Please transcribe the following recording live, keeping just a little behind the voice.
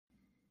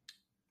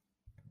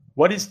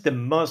What is the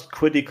most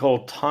critical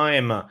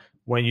time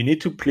when you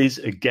need to please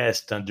a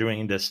guest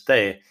during the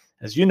stay?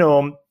 As you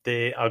know,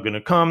 they are going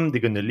to come,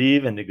 they're going to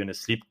leave, and they're going to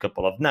sleep a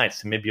couple of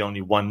nights, maybe only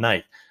one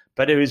night.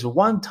 But there is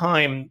one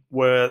time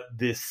where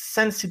the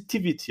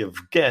sensitivity of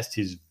guests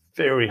is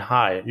very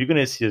high. You're going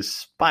to see a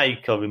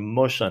spike of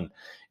emotion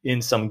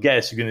in some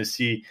guests. You're going to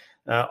see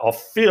or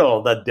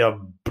feel that their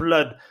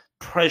blood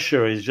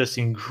pressure is just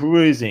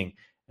increasing.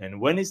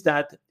 And when is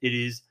that? It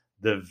is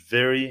the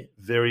very,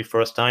 very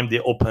first time they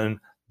open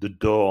the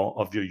door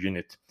of your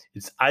unit.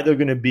 It's either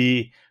going to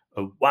be,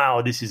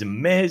 wow, this is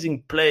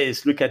amazing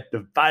place. Look at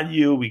the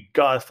value we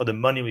got for the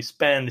money we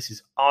spend. This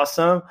is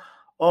awesome.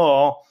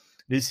 Or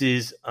this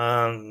is,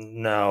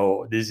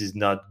 no, this is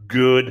not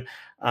good.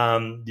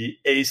 The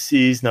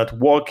AC is not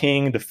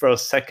working. The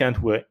first second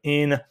we're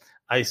in,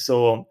 I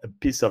saw a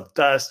piece of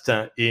dust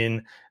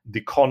in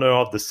the corner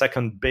of the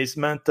second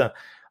basement.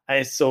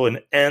 I saw an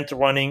ant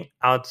running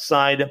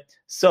outside.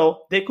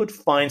 So they could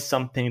find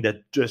something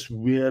that just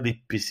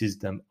really pisses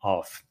them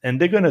off.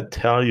 And they're going to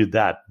tell you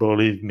that,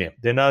 believe me.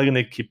 They're not going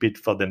to keep it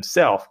for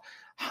themselves.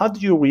 How do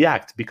you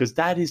react? Because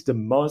that is the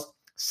most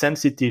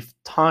sensitive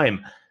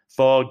time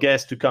for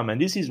guests to come.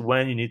 And this is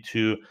when you need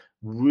to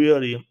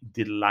really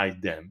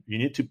delight them. You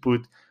need to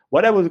put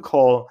what I would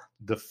call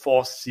the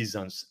Four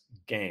Seasons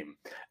game.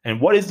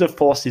 And what is the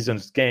Four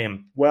Seasons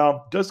game?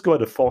 Well, just go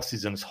to the Four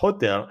Seasons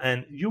hotel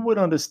and you will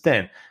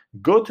understand.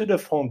 Go to the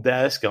front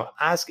desk or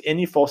ask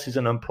any Four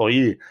Seasons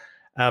employee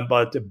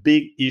about a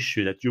big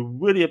issue that you're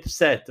really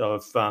upset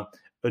of,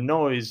 a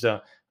noise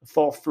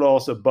 4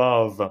 floors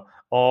above,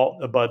 or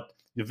about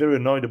you're very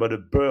annoyed about a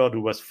bird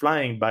who was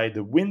flying by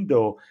the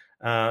window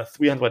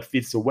 300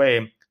 feet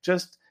away.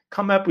 Just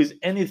come up with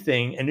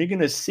anything and you're going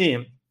to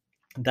see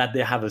that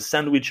they have a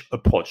sandwich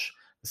approach.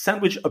 The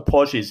sandwich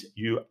approach is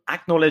you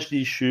acknowledge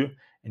the issue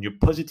and you're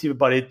positive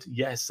about it.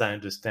 Yes, I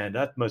understand.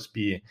 That must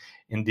be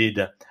indeed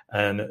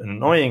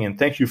annoying. And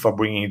thank you for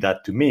bringing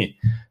that to me.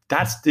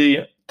 That's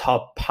the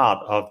top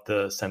part of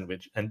the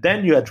sandwich. And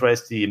then you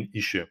address the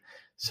issue.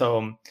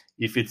 So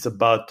if it's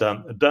about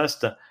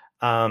dust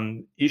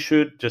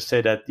issue, just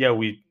say that, yeah,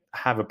 we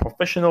have a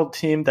professional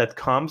team that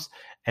comes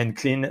and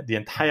clean the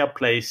entire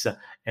place.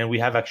 And we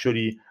have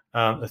actually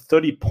a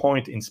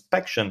 30-point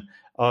inspection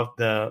of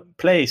the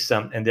place,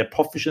 and they're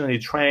professionally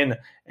trained,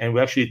 and we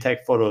actually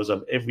take photos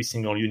of every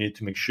single unit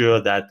to make sure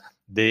that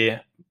they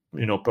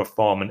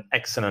perform an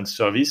excellent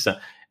service,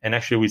 and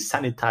actually we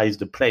sanitize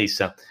the place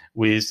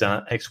with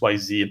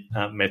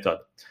XYZ method.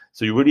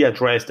 So you really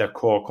address their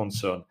core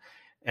concern,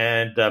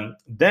 and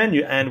then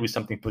you end with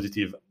something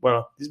positive.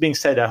 Well, this being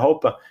said, I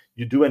hope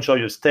you do enjoy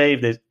your stay.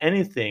 If there's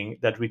anything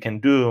that we can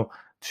do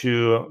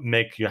to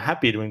make you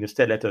happy during the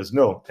stay, let us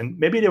know. And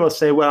maybe they will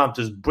say, well,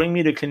 just bring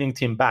me the cleaning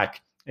team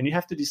back. And you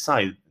have to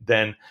decide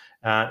then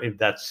if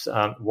that's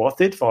worth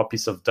it for a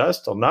piece of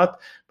dust or not.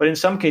 But in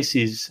some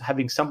cases,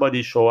 having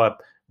somebody show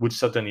up would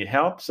certainly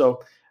help.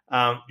 So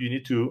you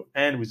need to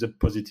end with a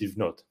positive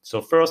note.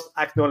 So first,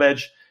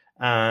 acknowledge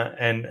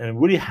and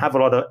really have a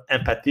lot of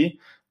empathy.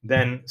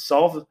 Then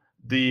solve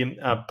the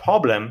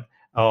problem,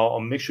 or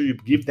make sure you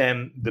give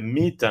them the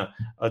meat,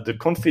 the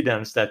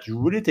confidence that you're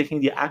really taking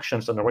the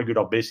actions on a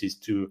regular basis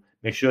to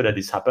make sure that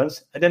this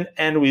happens. And then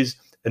end with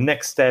the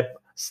next step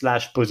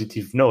 /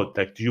 positive note.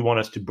 Like, do you want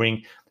us to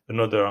bring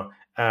another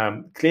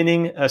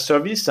cleaning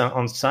service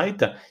on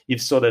site?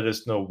 If so, let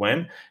us know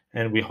when.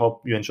 And we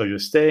hope you enjoy your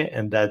stay,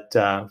 and that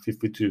feel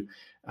free to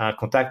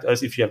contact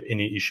us if you have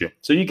any issue.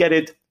 So you get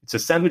it. It's a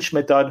sandwich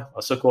method,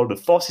 also called the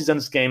Four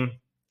Seasons game.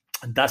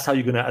 And that's how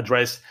you're going to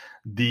address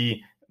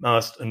the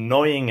most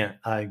annoying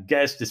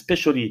guests,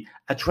 especially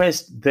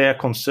address their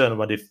concern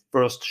when they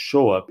first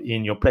show up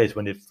in your place,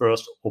 when they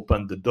first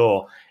open the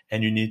door,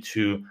 and you need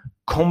to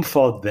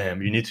comfort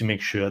them. You need to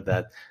make sure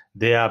that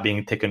they are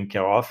being taken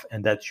care of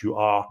and that you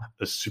are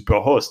a super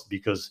host,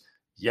 because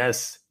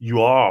yes,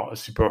 you are a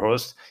super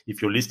host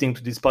if you're listening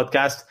to this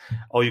podcast,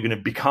 or you're going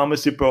to become a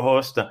super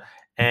host.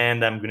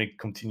 And I'm going to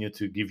continue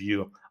to give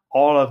you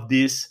all of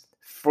these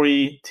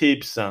free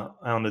tips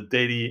on a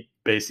daily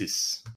basis.